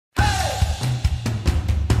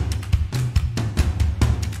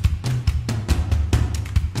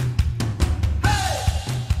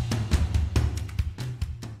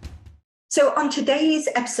So on today's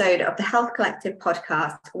episode of the Health Collective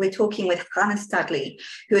podcast, we're talking with Chana Studley,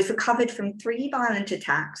 who has recovered from 3 violent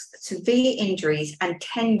attacks, severe injuries, and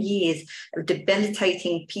 10 years of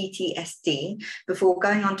debilitating PTSD before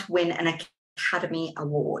going on to win an Academy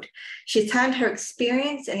Award. She's turned her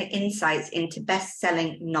experience and insights into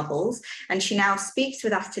best-selling novels, and she now speaks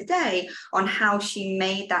with us today on how she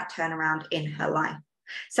made that turnaround in her life.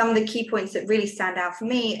 Some of the key points that really stand out for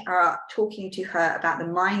me are talking to her about the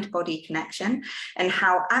mind-body connection and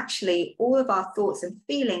how actually all of our thoughts and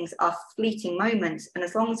feelings are fleeting moments. And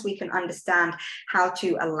as long as we can understand how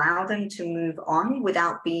to allow them to move on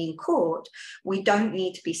without being caught, we don't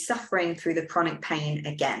need to be suffering through the chronic pain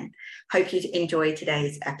again. Hope you enjoy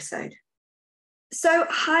today's episode. So,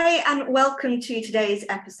 hi and welcome to today's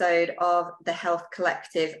episode of the Health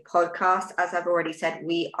Collective podcast. As I've already said,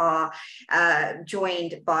 we are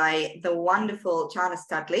joined by the wonderful Chana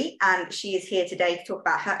Studley, and she is here today to talk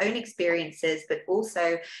about her own experiences, but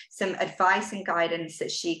also some advice and guidance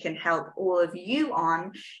that she can help all of you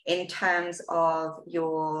on in terms of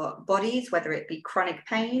your bodies, whether it be chronic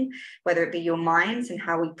pain, whether it be your minds and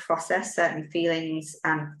how we process certain feelings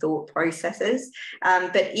and thought processes,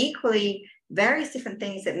 but equally, various different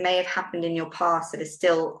things that may have happened in your past that are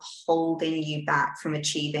still holding you back from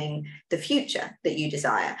achieving the future that you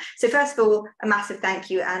desire. So first of all, a massive thank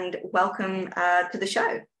you and welcome to the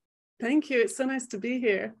show. Thank you. It's so nice to be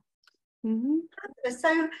here. Mm-hmm.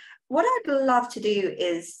 So what I'd love to do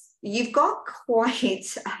is, you've got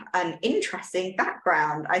quite an interesting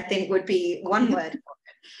background, I think would be one word.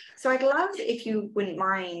 So I'd love if you wouldn't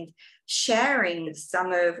mind sharing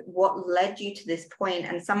some of what led you to this point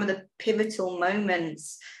and some of the pivotal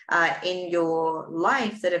moments in your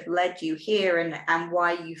life that have led you here and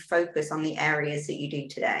why you focus on the areas that you do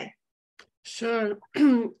today. Sure.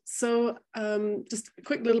 So just a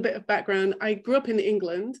quick little bit of background. I grew up in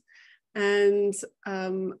England, and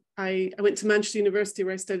I went to Manchester University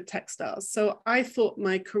where I studied textiles. So I thought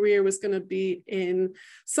my career was going to be in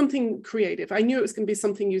something creative. I knew it was going to be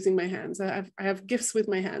something using my hands. I have gifts with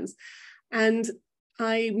my hands. And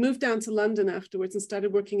I moved down to London afterwards and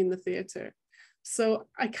started working in the theatre. So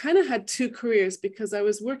I kind of had two careers because I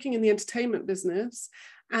was working in the entertainment business,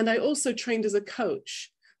 and I also trained as a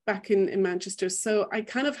coach back in Manchester. So I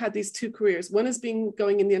kind of had these two careers. One has been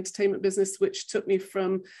going in the entertainment business, which took me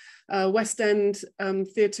from West End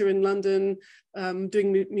theatre in London,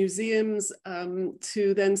 doing museums,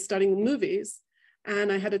 to then studying movies.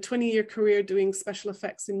 And I had a 20-year career doing special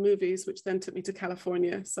effects in movies, which then took me to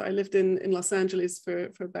California. So I lived in Los Angeles for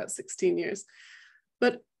about 16 years.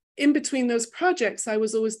 But in between those projects, I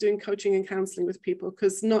was always doing coaching and counseling with people,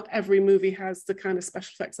 because not every movie has the kind of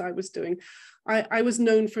special effects I was doing. I was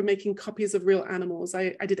known for making copies of real animals.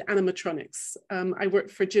 I did animatronics. I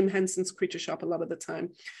worked for Jim Henson's Creature Shop a lot of the time.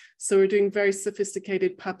 So we're doing very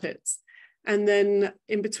sophisticated puppets. And then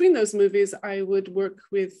in between those movies, I would work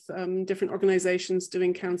with different organizations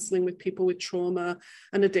doing counseling with people with trauma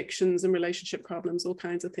and addictions and relationship problems, all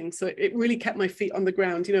kinds of things. So it really kept my feet on the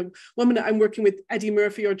ground. You know, one minute I'm working with Eddie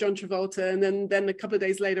Murphy or John Travolta, and then a couple of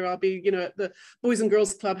days later, I'll be, at the Boys and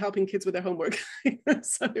Girls Club helping kids with their homework.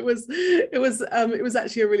 So it was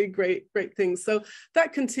actually a really great thing. So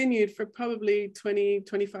that continued for probably 20,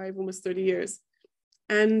 25, almost 30 years.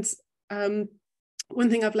 And one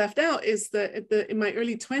thing I've left out is that in my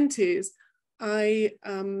early 20s, I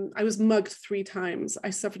was mugged 3 times.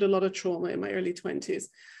 I suffered a lot of trauma in my early 20s,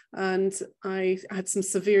 and I had some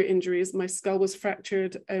severe injuries. My skull was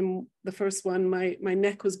fractured. The first one, my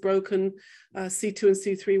neck was broken. C2 and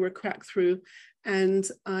C3 were cracked through. And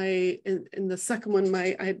in the second one,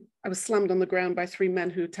 I was slammed on the ground by 3 men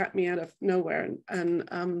who attacked me out of nowhere. And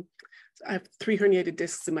I have 3 herniated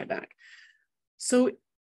discs in my back. So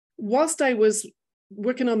whilst I was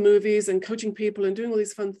working on movies and coaching people and doing all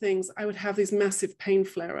these fun things, I would have these massive pain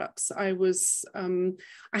flare-ups. I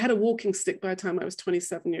had a walking stick by the time I was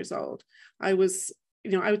 27 years old. I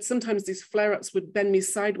would sometimes, these flare-ups would bend me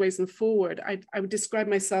sideways and forward. I would describe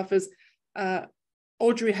myself as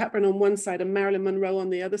Audrey Hepburn on one side and Marilyn Monroe on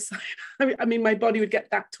the other side. I mean, my body would get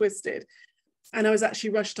that twisted. And I was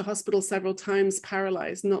actually rushed to hospital several times,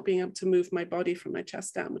 paralyzed, not being able to move my body from my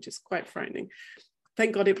chest down, which is quite frightening.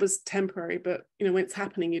 Thank God it was temporary, but when it's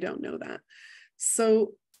happening, you don't know that.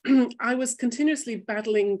 So I was continuously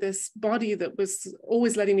battling this body that was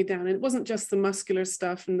always letting me down. And it wasn't just the muscular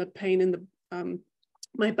stuff and the pain in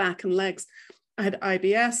my back and legs. I had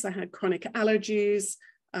IBS, I had chronic allergies,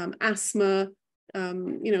 asthma,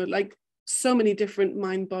 like so many different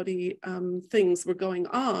mind-body things were going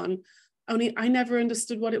on. Only I never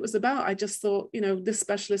understood what it was about. I just thought, this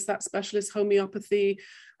specialist, that specialist, homeopathy,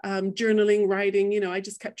 journaling, writing, I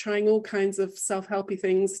just kept trying all kinds of self-helpy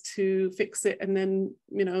things to fix it. And then,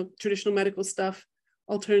 traditional medical stuff,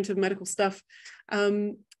 alternative medical stuff,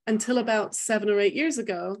 until about 7 or 8 years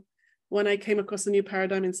ago, when I came across a new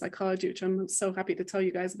paradigm in psychology, which I'm so happy to tell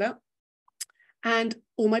you guys about. And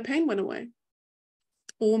all my pain went away.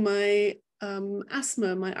 All my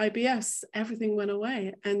asthma, my IBS, everything went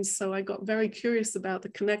away. And so I got very curious about the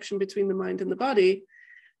connection between the mind and the body,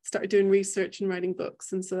 started doing research and writing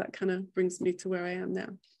books. And so that kind of brings me to where I am now.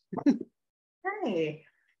 Hey,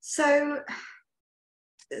 so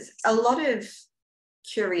a lot of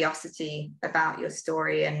curiosity about your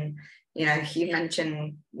story, and you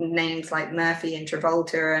mentioned names like Murphy and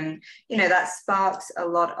Travolta, and that sparks a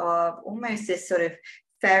lot of almost this sort of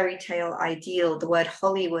fairy tale ideal. The word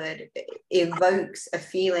Hollywood evokes a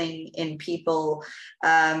feeling in people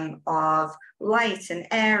of light and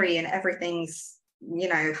airy, and everything's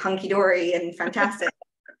hunky-dory and fantastic.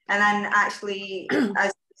 And then actually, as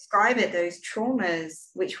you describe it, those traumas,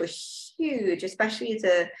 which were huge, especially as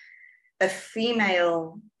a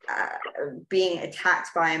female being attacked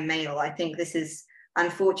by a male. I think this is,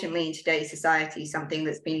 unfortunately, in today's society, something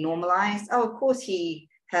that's been normalized. Oh, of course he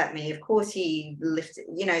hurt me. Of course he lifted.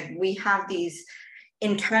 We have these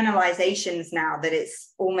internalizations now that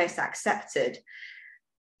it's almost accepted.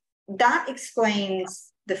 That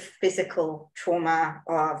explains the physical trauma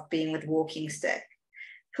of being with walking stick.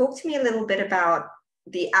 Talk to me a little bit about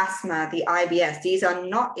the asthma, the IBS. These are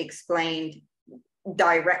not explained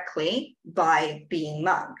directly by being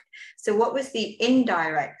mugged. So what was the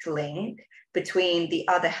indirect link between the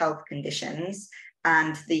other health conditions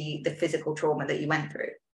and the physical trauma that you went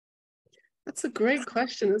through? That's a great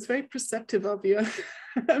question. It's very perceptive of you.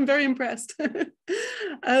 I'm very impressed.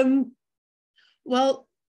 Well,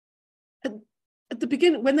 at the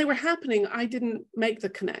beginning, when they were happening, I didn't make the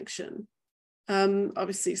connection,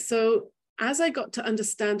 obviously. So as I got to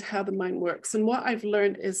understand how the mind works, and what I've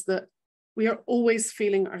learned is that we are always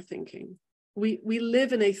feeling our thinking. We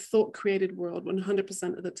live in a thought-created world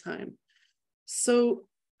 100% of the time. So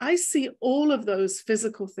I see all of those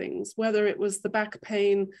physical things, whether it was the back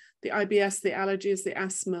pain, the IBS, the allergies, the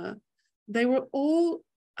asthma, they were all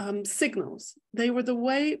signals. They were the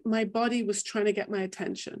way my body was trying to get my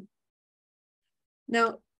attention.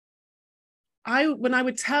 Now, when I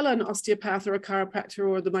would tell an osteopath or a chiropractor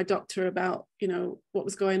or my doctor about, what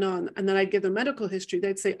was going on, and then I'd give them medical history,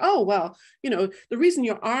 they'd say, oh, well, the reason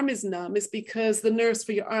your arm is numb is because the nerves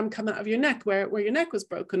for your arm come out of your neck where your neck was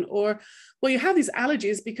broken. Or, well, you have these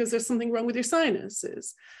allergies because there's something wrong with your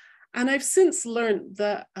sinuses. And I've since learned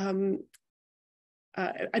that, in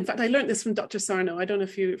fact, I learned this from Dr. Sarno. I don't know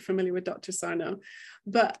if you're familiar with Dr. Sarno,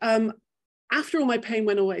 but after all my pain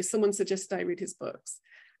went away, someone suggested I read his books.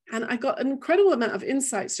 And I got an incredible amount of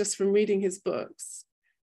insights just from reading his books,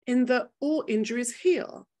 in that all injuries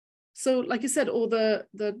heal. So like you said, all the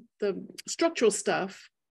structural stuff,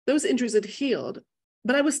 those injuries had healed,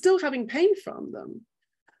 but I was still having pain from them.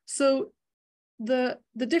 So the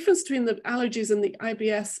difference between the allergies and the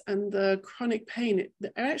IBS and the chronic pain,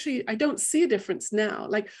 actually, I don't see a difference now.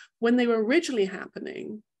 Like when they were originally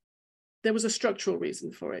happening, there was a structural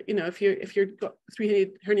reason for it. If you've got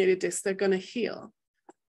 3 herniated discs, they're going to heal.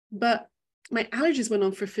 But my allergies went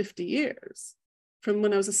on for 50 years, from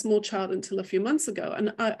when I was a small child until a few months ago,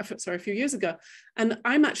 a few years ago. And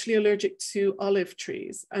I'm actually allergic to olive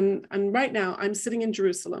trees. And right now I'm sitting in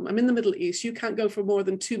Jerusalem. I'm in the Middle East. You can't go for more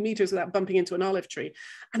than 2 meters without bumping into an olive tree.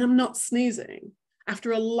 And I'm not sneezing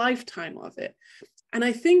after a lifetime of it. And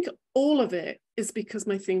I think all of it is because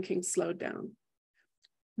my thinking slowed down.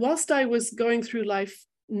 Whilst I was going through life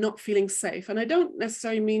not feeling safe, and I don't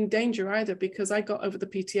necessarily mean danger either, because I got over the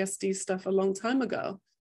PTSD stuff a long time ago,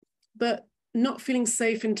 but not feeling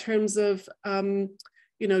safe in terms of,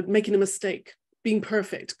 making a mistake, being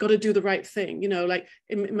perfect, got to do the right thing, like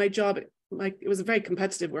in my job, it was very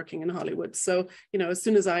competitive working in Hollywood. So, as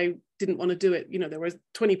soon as I didn't want to do it, there were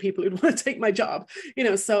 20 people who'd want to take my job,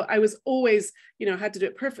 so I was always, had to do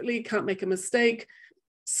it perfectly, can't make a mistake.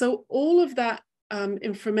 So all of that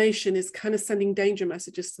information is kind of sending danger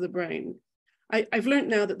messages to the brain. I've learned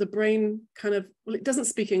now that the brain it doesn't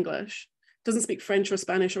speak English, doesn't speak French or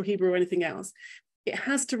Spanish or Hebrew or anything else. It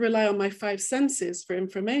has to rely on my 5 senses for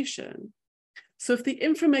information. So if the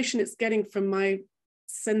information it's getting from my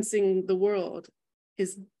sensing the world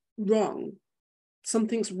is wrong,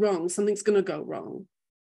 something's wrong, something's going to go wrong,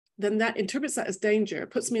 then that interprets that as danger,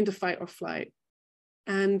 puts me into fight or flight,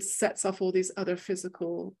 and sets off all these other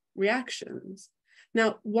physical reactions.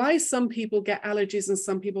 Now, why some people get allergies and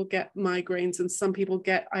some people get migraines and some people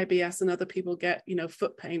get IBS and other people get,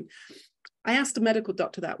 foot pain, I asked a medical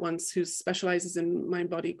doctor that once who specializes in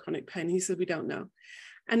mind-body chronic pain. He said, we don't know.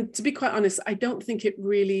 And to be quite honest, I don't think it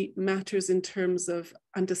really matters in terms of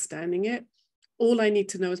understanding it. All I need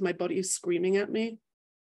to know is my body is screaming at me.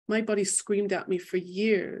 My body screamed at me for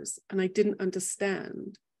years and I didn't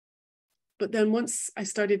understand. But then once I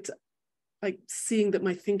started seeing that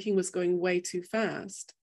my thinking was going way too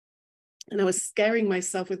fast and I was scaring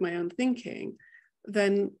myself with my own thinking,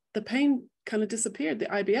 then the pain kind of disappeared. The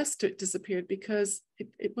IBS disappeared because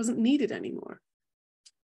it wasn't needed anymore.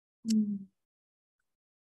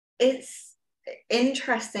 It's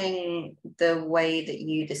interesting the way that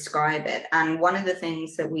you describe it. And one of the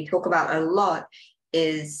things that we talk about a lot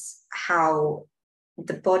is how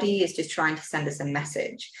the body is just trying to send us a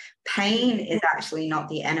message. Pain is actually not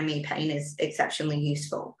the enemy. Pain is exceptionally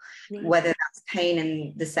useful, right? Whether that's pain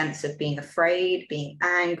in the sense of being afraid, being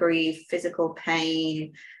angry, physical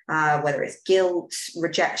pain, whether it's guilt,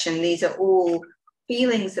 rejection, these are all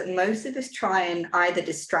feelings that most of us try and either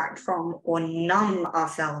distract from or numb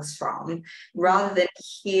ourselves from, rather than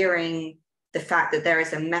hearing the fact that there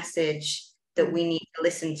is a message that we need to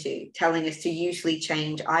listen to, telling us to usually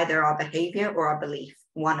change either our behavior or our belief,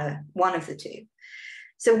 one of the two.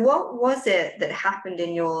 So what was it that happened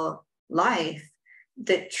in your life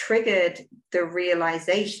that triggered the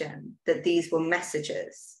realization that these were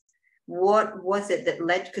messages? What was it that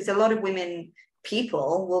led, because a lot of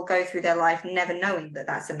people will go through their life never knowing that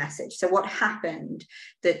that's a message. So what happened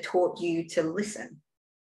that taught you to listen?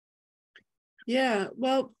 Yeah,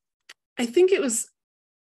 well, I think it was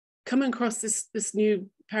coming across this new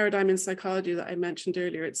paradigm in psychology that I mentioned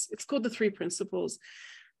earlier. It's called the 3 principles.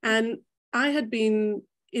 And I had been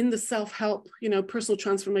in the self-help, personal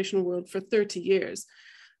transformational world for 30 years.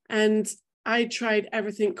 And I tried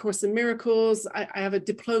everything, Course in Miracles. I have a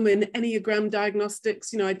diploma in Enneagram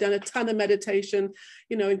diagnostics. I'd done a ton of meditation.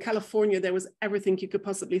 In California, there was everything you could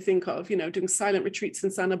possibly think of, doing silent retreats in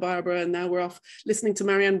Santa Barbara. And now we're off listening to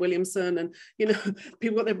Marianne Williamson. And,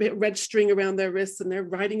 people got their bit red string around their wrists and they're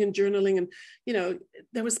writing and journaling. And,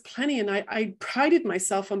 there was plenty. And I prided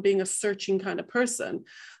myself on being a searching kind of person.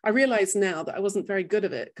 I realize now that I wasn't very good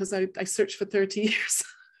at it because I searched for 30 years.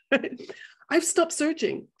 I've stopped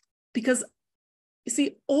searching. Because you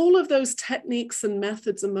see, all of those techniques and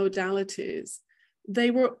methods and modalities,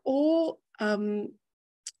 they were all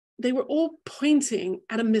pointing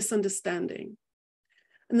at a misunderstanding.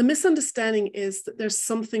 And the misunderstanding is that there's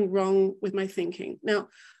something wrong with my thinking. Now,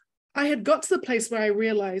 I had got to the place where I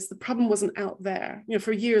realized the problem wasn't out there.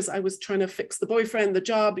 For years, I was trying to fix the boyfriend, the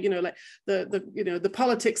job, the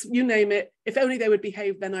politics, you name it. If only they would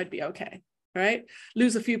behave, then I'd be okay. Right?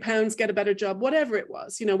 Lose a few pounds, get a better job, whatever it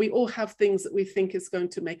was. We all have things that we think is going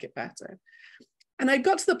to make it better. And I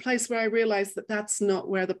got to the place where I realized that that's not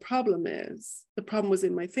where the problem is. The problem was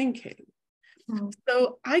in my thinking.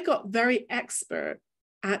 So I got very expert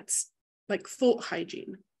at thought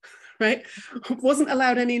hygiene, right? Wasn't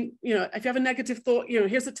allowed any, if you have a negative thought,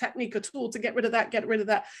 here's a technique, a tool to get rid of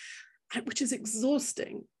that, which is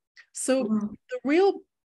exhausting. So the real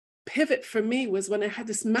pivot for me was when I had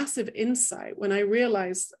this massive insight, when I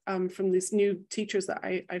realized from these new teachers that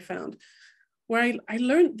I found, where I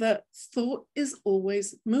learned that thought is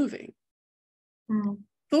always moving.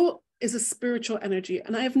 Thought is a spiritual energy.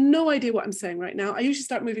 And I have no idea what I'm saying right now. I usually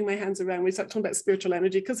start moving my hands around when we start talking about spiritual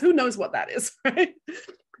energy, because who knows what that is, right?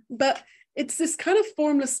 But it's this kind of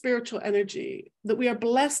formless spiritual energy that we are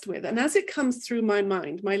blessed with. And as it comes through my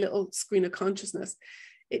mind, my little screen of consciousness,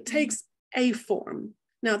 it takes a form.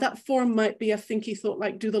 Now, that form might be a thinky thought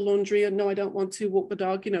like do the laundry and no, I don't want to walk the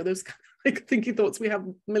dog, those kind of thinky thoughts. We have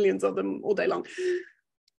millions of them all day long.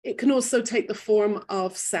 It can also take the form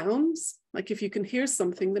of sounds. Like if you can hear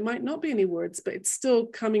something, there might not be any words, but it's still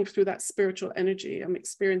coming through that spiritual energy. I'm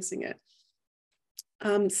experiencing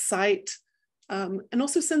it. Sight, and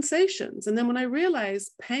also sensations. And then when I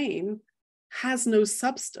realized pain has no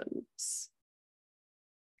substance,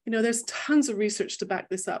 there's tons of research to back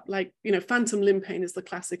this up. Like, phantom limb pain is the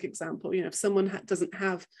classic example. If someone doesn't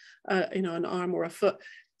have, an arm or a foot,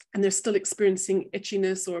 and they're still experiencing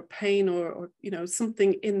itchiness or pain or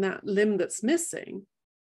something in that limb that's missing,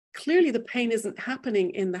 clearly the pain isn't happening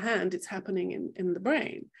in the hand, it's happening in the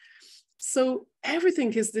brain. So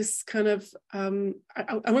everything is this kind of, I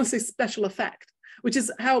want to say special effect, which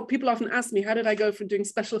is how people often ask me, how did I go from doing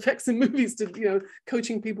special effects in movies to,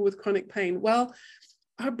 coaching people with chronic pain? Well,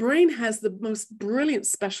 our brain has the most brilliant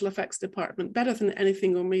special effects department, better than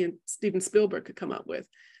anything or me and Steven Spielberg could come up with.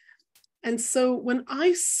 And so when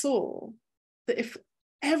I saw that if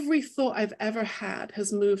every thought I've ever had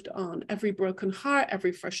has moved on. Every broken heart,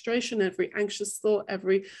 every frustration, every anxious thought,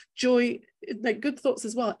 every joy, like good thoughts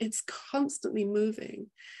as well, it's constantly moving.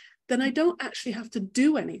 Then I don't actually have to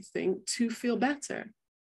do anything to feel better.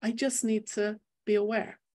 I just need to be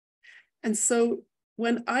aware. And so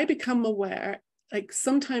when I become aware, like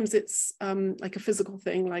sometimes it's like a physical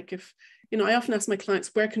thing, like if, you know, I often ask my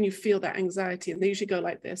clients, where can you feel that anxiety? And they usually go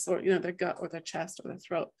like this, or, you know, their gut or their chest or their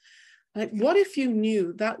throat. Like, what if you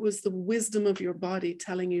knew that was the wisdom of your body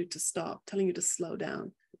telling you to stop, telling you to slow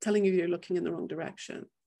down, telling you you're looking in the wrong direction?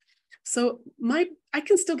 So I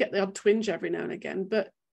can still get the odd twinge every now and again,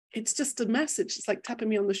 but it's just a message. It's like tapping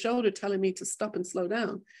me on the shoulder, telling me to stop and slow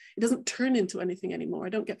down. It doesn't turn into anything anymore. I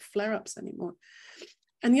don't get flare-ups anymore.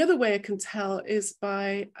 And the other way I can tell is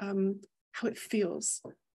by how it feels.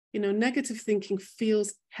 You know, negative thinking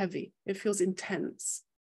feels heavy. It feels intense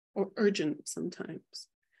or urgent sometimes.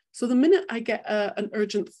 So the minute I get an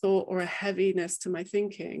urgent thought or a heaviness to my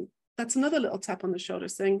thinking, that's another little tap on the shoulder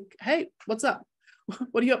saying, hey, what's up?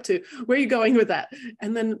 What are you up to? Where are you going with that?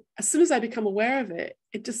 And then as soon as I become aware of it,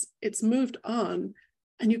 it's moved on,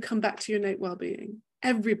 and you come back to your innate well-being.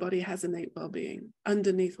 Everybody has innate well-being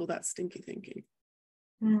underneath all that stinky thinking.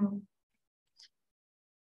 Mm.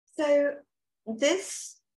 So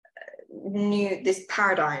this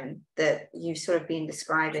paradigm that you've sort of been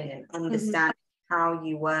describing and understanding how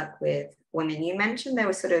you work with women, you mentioned there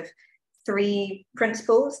were sort of three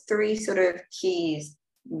principles, three sort of keys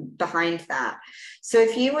behind that. So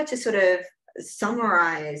if you were to sort of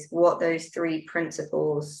summarize what those three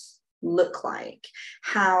principles look like,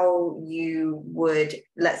 how you would,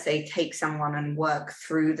 let's say, take someone and work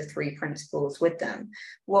through the three principles with them,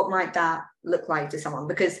 what might that look like to someone?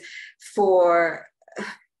 Because for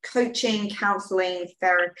coaching, counseling,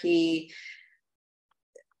 therapy,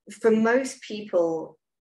 for most people,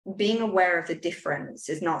 being aware of the difference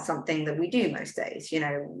is not something that we do most days. You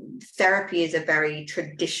know, therapy is a very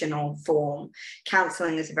traditional form.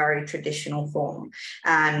 Counseling is a very traditional form.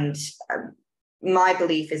 And my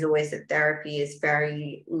belief is always that therapy is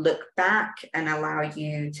very look back and allow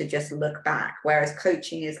you to just look back, whereas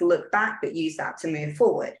coaching is look back, but use that to move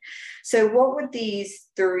forward. So what would these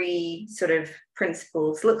three sort of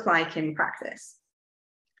principles look like in practice?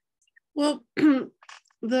 Well,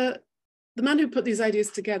 the man who put these ideas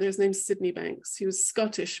together, his name's Sydney Banks. He was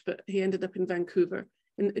Scottish, but he ended up in Vancouver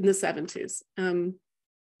in the 70s. And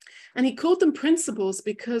he called them principles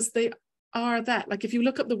because they are that. Like if you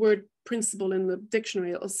look up the word principle in the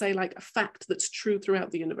dictionary, it'll say like a fact that's true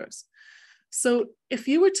throughout the universe. So if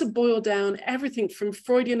you were to boil down everything from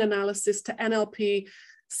Freudian analysis to NLP,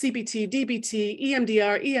 CBT, DBT,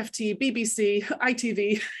 EMDR, EFT, BBC,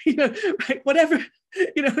 ITV, you know, right, whatever,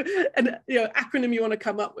 you know, and you know, acronym you want to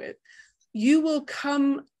come up with, you will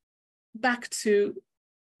come back to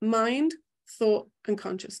mind, thought, and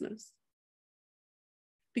consciousness.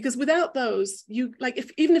 Because without those, you like,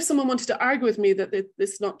 even if someone wanted to argue with me that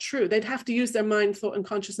it's not true, they'd have to use their mind, thought, and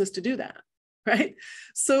consciousness to do that, right?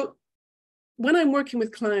 So when I'm working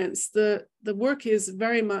with clients, the work is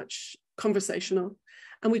very much conversational,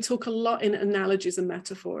 and we talk a lot in analogies and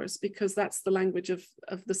metaphors because that's the language of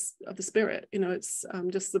the spirit. You know, it's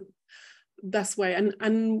just the best way. And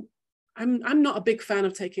I'm not a big fan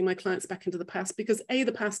of taking my clients back into the past because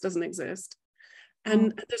the past doesn't exist.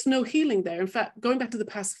 And there's no healing there. In fact, going back to the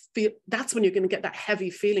past, that's when you're going to get that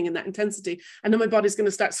heavy feeling and that intensity. And then my body's going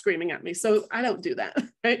to start screaming at me. So I don't do that,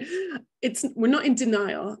 right? We're not in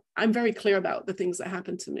denial. I'm very clear about the things that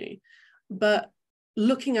happened to me. But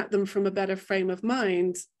looking at them from a better frame of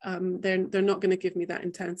mind, they're not going to give me that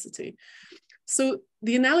intensity. So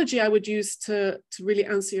the analogy I would use to really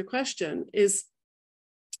answer your question is,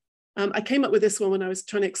 I came up with this one when I was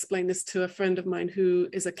trying to explain this to a friend of mine who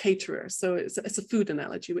is a caterer. So it's a food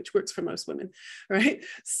analogy, which works for most women, right?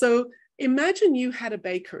 So imagine you had a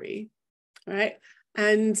bakery, right?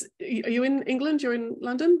 And are you in England? You're in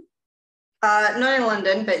London? Not in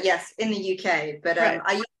London, but yes, in the UK. But right.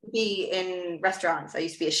 I used to be in restaurants. I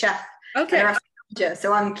used to be a chef. Okay. And a restaurant manager,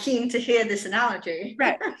 so I'm keen to hear this analogy.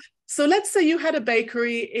 Right. So let's say you had a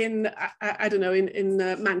bakery in, I don't know, in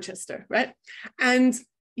Manchester, right? And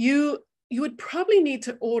you would probably need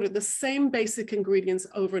to order the same basic ingredients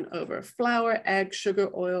over and over: flour, egg, sugar,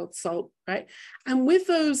 oil, salt, right? And with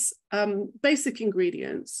those basic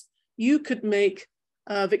ingredients, you could make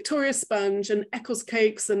Victoria sponge and Eccles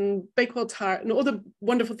cakes and Bakewell tart and all the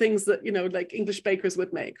wonderful things that, you know, like English bakers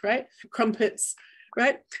would make, right? Crumpets,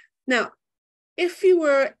 right? Now, if you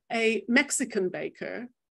were a Mexican baker,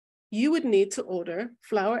 you would need to order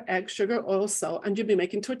flour, egg, sugar, oil, salt, and you'd be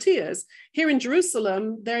making tortillas. Here in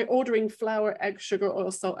Jerusalem, they're ordering flour, egg, sugar, oil,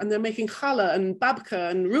 salt, and they're making challah and babka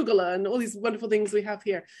and rugula and all these wonderful things we have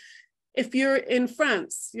here. If you're in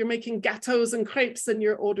France, you're making gâteaux and crepes and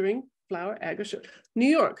you're ordering flour, egg, or sugar. New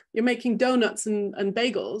York, you're making donuts and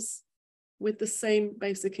bagels with the same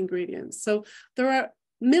basic ingredients. So there are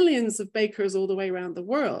millions of bakers all the way around the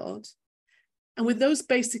world. And with those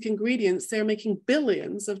basic ingredients, they're making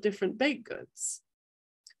billions of different baked goods.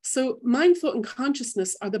 So mind, thought, and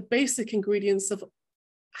consciousness are the basic ingredients of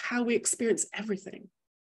how we experience everything.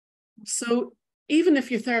 So even if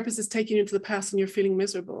your therapist is taking you into the past and you're feeling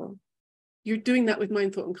miserable, you're doing that with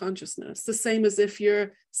mind, thought, and consciousness. The same as if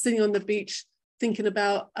you're sitting on the beach thinking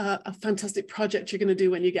about a fantastic project you're going to do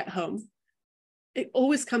when you get home. It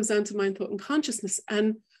always comes down to mind, thought, and consciousness.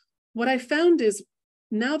 And what I found is,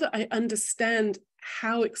 now that I understand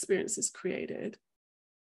how experience is created,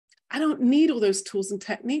 I don't need all those tools and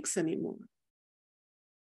techniques anymore.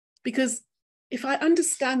 Because if I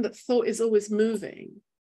understand that thought is always moving,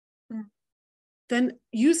 then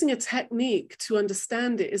using a technique to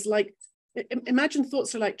understand it is like, imagine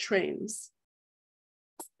thoughts are like trains.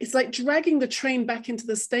 It's like dragging the train back into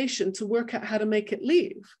the station to work out how to make it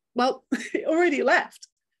leave. Well, it already left.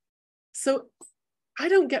 So I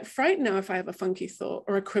don't get frightened now if I have a funky thought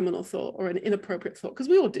or a criminal thought or an inappropriate thought, because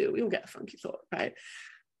we all do. We all get a funky thought, right?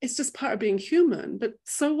 It's just part of being human. But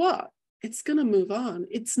so what? It's going to move on.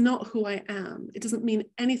 It's not who I am. It doesn't mean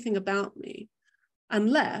anything about me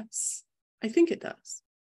unless I think it does.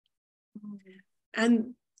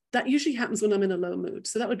 And that usually happens when I'm in a low mood.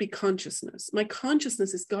 So that would be consciousness. My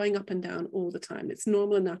consciousness is going up and down all the time. It's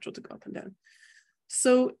normal and natural to go up and down.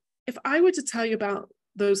 So if I were to tell you about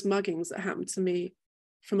those muggings that happened to me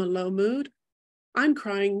from a low mood, I'm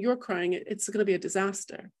crying, you're crying, it's going to be a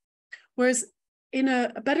disaster. Whereas in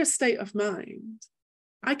a better state of mind,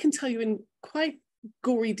 I can tell you in quite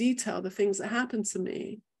gory detail the things that happened to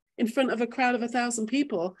me in front of a crowd of 1,000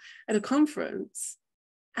 people at a conference.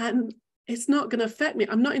 And it's not going to affect me.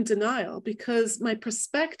 I'm not in denial because my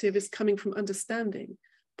perspective is coming from understanding,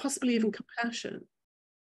 possibly even compassion.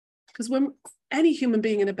 Because when any human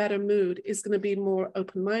being in a better mood is going to be more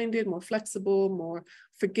open-minded, more flexible, more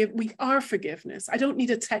forgive. We are forgiveness. I don't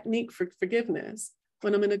need a technique for forgiveness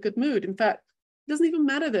when I'm in a good mood. In fact, it doesn't even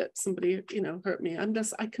matter that somebody, hurt me.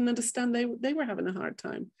 I can understand they were having a hard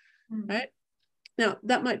time, right? Now,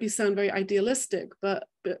 that might sound very idealistic, but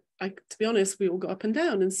to be honest, we all go up and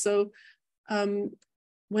down. And so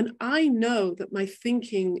when I know that my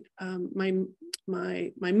thinking,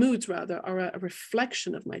 my moods rather, are a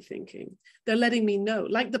reflection of my thinking, they're letting me know,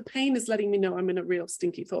 like the pain is letting me know I'm in a real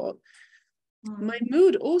stinky thought. My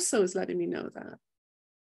mood also is letting me know that.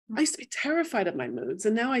 I used to be terrified of my moods.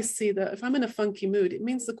 And now I see that if I'm in a funky mood, it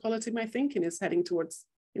means the quality of my thinking is heading towards,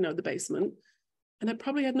 the basement. And I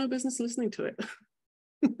probably had no business listening to it.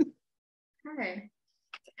 Okay.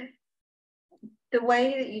 The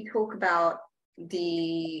way that you talk about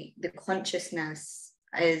the consciousness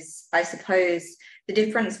is, I suppose, the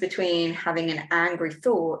difference between having an angry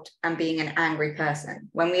thought and being an angry person.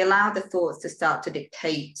 When we allow the thoughts to start to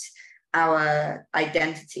dictate our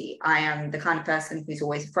identity, I am the kind of person who's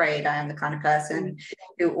always afraid, I am the kind of person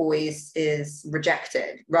who always is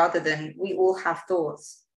rejected, rather than we all have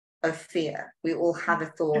thoughts of fear. We all have a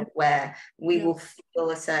thought where we will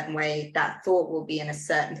feel a certain way. That thought will be in a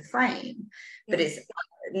certain frame, but it's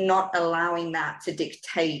not allowing that to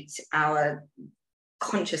dictate our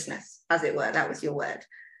consciousness, as it were. That was your word.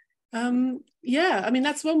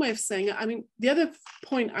 That's one way of saying it. The other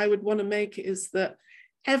point I would want to make is that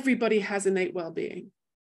everybody has innate well-being.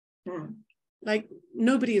 Like,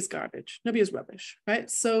 nobody is garbage, nobody is rubbish, right?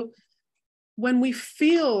 So when we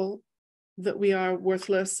feel that we are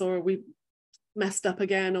worthless, or we messed up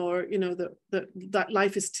again, or that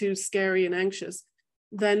life is too scary and anxious,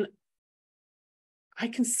 then I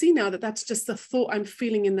can see now that that's just the thought I'm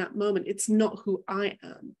feeling in that moment. It's not who I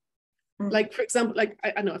am. Like, for example,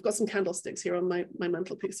 I know I've got some candlesticks here on my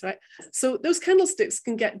mantelpiece, right? So those candlesticks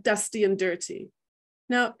can get dusty and dirty.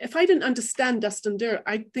 Now, if I didn't understand dust and dirt,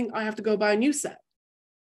 I think I have to go buy a new set,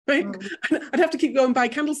 right? I'd have to keep going and buy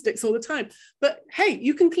candlesticks all the time. But hey,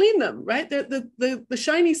 you can clean them, right? The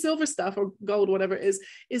shiny silver stuff, or gold, whatever it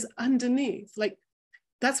is underneath. Like,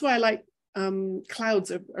 that's why I like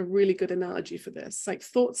clouds are a really good analogy for this. Like,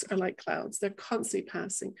 thoughts are like clouds. They're constantly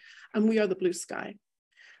passing, and we are the blue sky.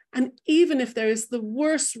 And even if there is the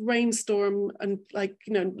worst rainstorm and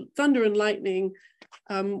thunder and lightning,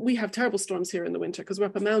 we have terrible storms here in the winter because we're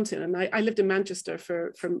up a mountain. And I lived in Manchester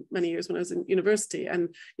for many years when I was in university.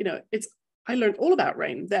 And, it's I learned all about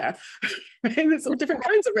rain there, right? There's all different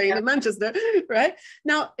kinds of rain in Manchester, right?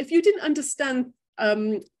 Now, if you didn't understand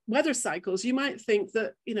weather cycles, you might think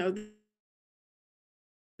that, you know,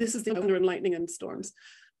 this is the thunder and lightning and storms.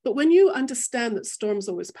 But when you understand that storms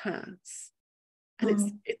always pass,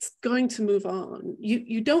 and it's going to move on,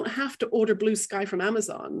 you don't have to order blue sky from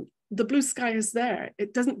Amazon. The blue sky is there.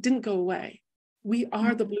 It didn't go away. We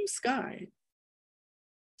are the blue sky.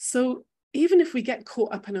 So even if we get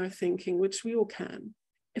caught up in our thinking, which we all can,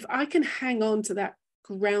 if I can hang on to that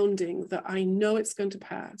grounding that I know it's going to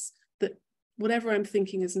pass, that whatever I'm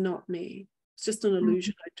thinking is not me, it's just an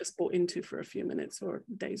illusion I just bought into for a few minutes or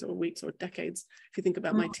days or weeks or decades, if you think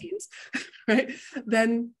about my teens, right?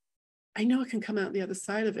 Then I know I can come out the other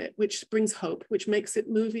side of it, which brings hope, which makes it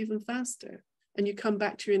move even faster. And you come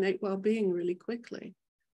back to your innate well-being really quickly.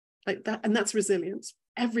 Like that, and that's resilience.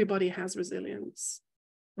 Everybody has resilience.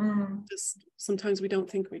 Just sometimes we don't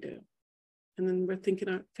think we do. And then we're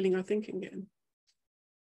feeling our thinking again.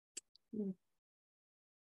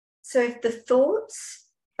 So if the thoughts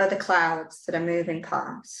are the clouds that are moving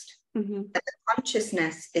past, and the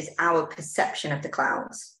consciousness is our perception of the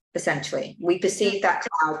clouds, essentially. We perceive that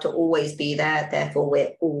cloud to always be there, therefore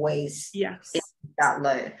we're always in that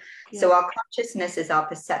low. So our consciousness is our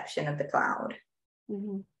perception of the cloud.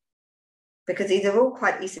 Because these are all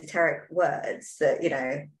quite esoteric words that, you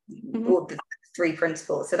know, all the three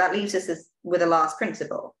principles. So that leaves us with a last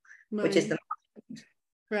principle, which is the mind.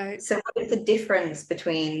 Right. So what is the difference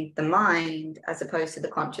between the mind as opposed to the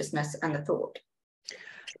consciousness and the thought?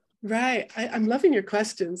 Right. I'm loving your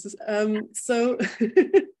questions.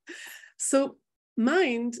 So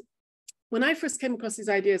mind, when I first came across these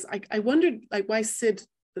ideas, I wondered like why Sid,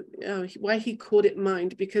 why he called it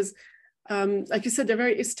mind, because like you said, they're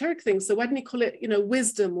very esoteric things. So why didn't he call it, you know,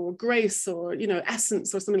 wisdom or grace or, you know,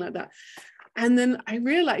 essence or something like that? And then I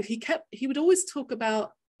realized he would always talk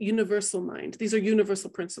about universal mind. These are universal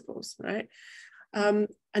principles, right? And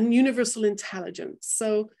universal intelligence.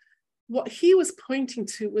 So what he was pointing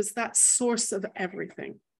to was that source of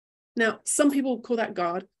everything. Now, some people call that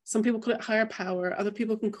God, some people call it higher power, other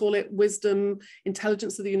people can call it wisdom,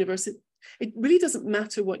 intelligence of the universe. It really doesn't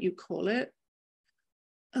matter what you call it.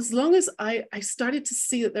 As long as I started to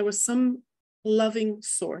see that there was some loving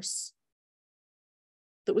source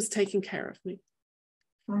that was taking care of me.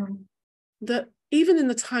 That even in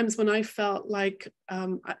the times when I felt like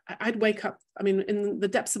I'd wake up, I mean, in the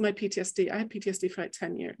depths of my PTSD, I had PTSD for like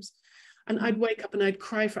 10 years. And I'd wake up and I'd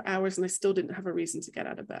cry for hours and I still didn't have a reason to get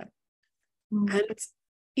out of bed. And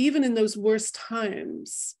even in those worst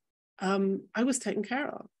times, I was taken care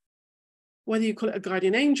of. Whether you call it a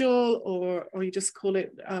guardian angel or you just call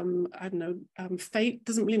it, I don't know, fate,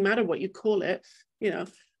 doesn't really matter what you call it, you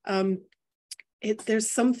know,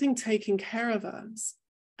 there's something taking care of us,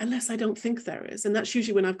 unless I don't think there is. And that's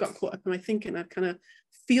usually when I've got caught up in my thinking, I kind of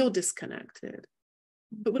feel disconnected.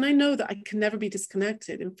 But when I know that I can never be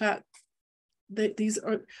disconnected, in fact, these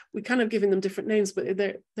are, we kind of giving them different names, but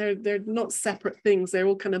they're not separate things. They're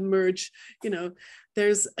all kind of merged, you know.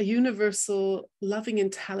 There's a universal loving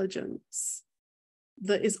intelligence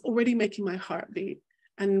that is already making my heart beat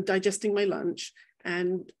and digesting my lunch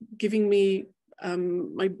and giving me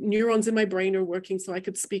my neurons in my brain are working so I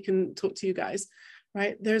could speak and talk to you guys,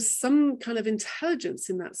 right? There's some kind of intelligence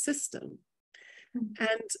in that system.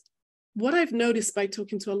 And what I've noticed by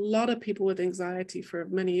talking to a lot of people with anxiety for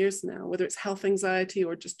many years now, whether it's health anxiety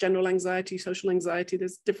or just general anxiety, social anxiety,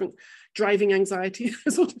 there's different driving anxiety,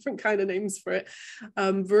 there's all different kind of names for it,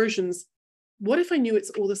 versions. What if I knew it's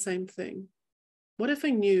all the same thing? What if I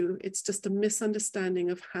knew it's just a misunderstanding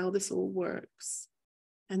of how this all works?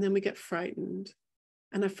 And then we get frightened.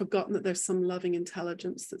 And I've forgotten that there's some loving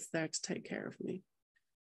intelligence that's there to take care of me.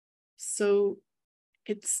 So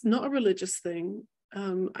it's not a religious thing.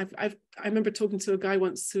 I remember talking to a guy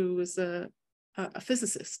once who was a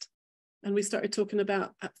physicist, and we started talking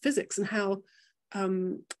about physics and how,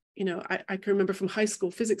 you know, I can remember from high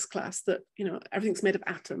school physics class that, you know, everything's made of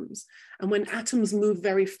atoms. And when atoms move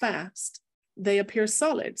very fast, they appear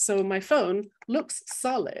solid. So my phone looks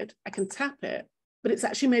solid, I can tap it, but it's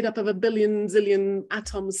actually made up of a billion, zillion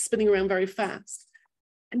atoms spinning around very fast.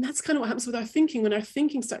 And that's kind of what happens with our thinking. When our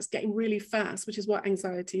thinking starts getting really fast, which is what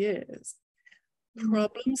anxiety is,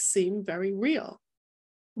 problems seem very real.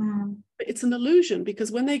 But it's an illusion,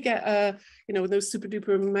 because when they get you know, those super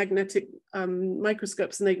duper magnetic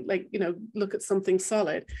microscopes, and they, like, you know, look at something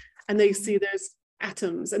solid and they see there's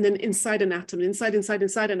atoms, and then inside an atom, inside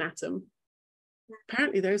an atom,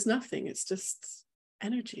 apparently there's nothing, it's just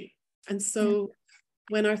energy. And so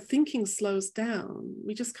when our thinking slows down,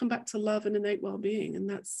 we just come back to love and innate well-being, and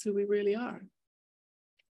that's who we really are.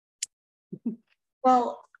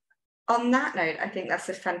 Well, on that note, I think that's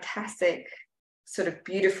a fantastic sort of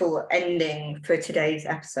beautiful ending for today's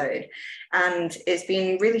episode. And it's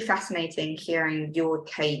been really fascinating hearing your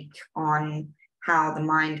take on how the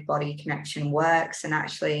mind-body connection works, and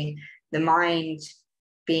actually the mind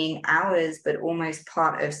being ours, but almost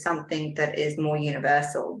part of something that is more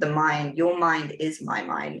universal. The mind, your mind is my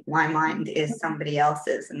mind is somebody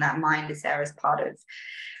else's, and that mind is there as part of,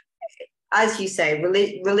 as you say,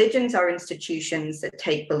 religions are institutions that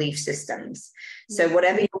take belief systems. So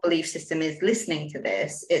whatever your belief system is listening to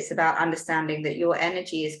this, it's about understanding that your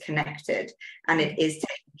energy is connected and it is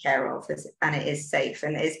taken care of, and it is safe.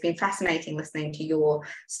 And it's been fascinating listening to your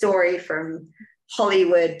story from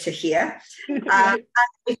Hollywood to here. And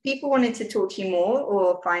if people wanted to talk to you more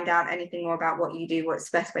or find out anything more about what you do, what's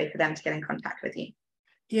the best way for them to get in contact with you?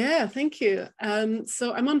 Yeah, thank you.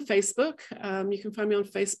 So I'm on Facebook. You can find me on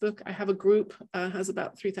Facebook. I have a group, has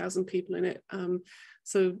about 3,000 people in it.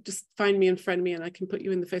 So just find me and friend me and I can put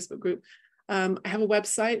you in the Facebook group. I have a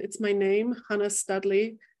website. It's my name, Chana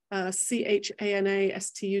Studley,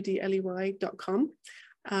 CHANASTUDLEY.com.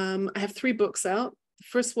 I have 3 books out. The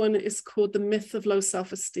first one is called The Myth of Low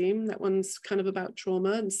Self-Esteem. That one's kind of about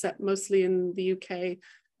trauma and set mostly in the UK,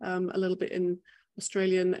 a little bit in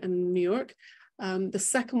Australia and New York. The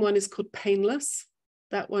second one is called Painless.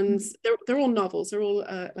 That one's, they're all novels. They're all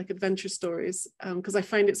like adventure stories, because I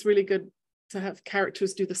find it's really good to have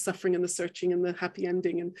characters do the suffering and the searching and the happy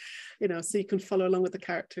ending, and so you can follow along with the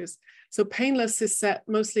characters. So Painless is set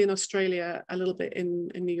mostly in Australia, a little bit in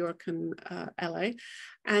New York and LA.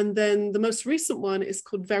 And then the most recent one is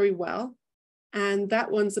called Very Well. And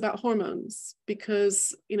that one's about hormones,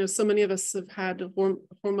 because, so many of us have had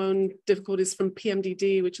hormone difficulties, from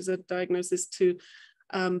PMDD, which is a diagnosis, to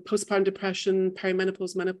postpartum depression,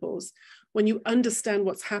 perimenopause, menopause. When you understand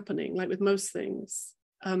what's happening, like with most things,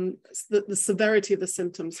 the severity of the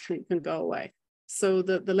symptoms can go away. So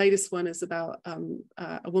the latest one is about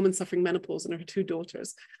a woman suffering menopause and her 2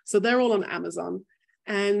 daughters. So they're all on Amazon.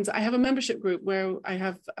 And I have a membership group where I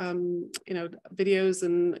have, videos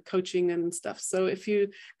and coaching and stuff. So if you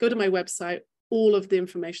go to my website, all of the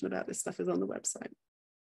information about this stuff is on the website.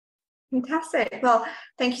 Fantastic. Well,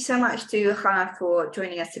 thank you so much to Chana for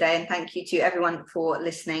joining us today, and thank you to everyone for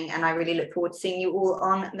listening. And I really look forward to seeing you all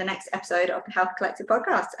on the next episode of the Health Collective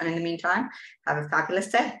podcast. And in the meantime, have a fabulous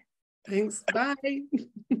day. Thanks. Bye.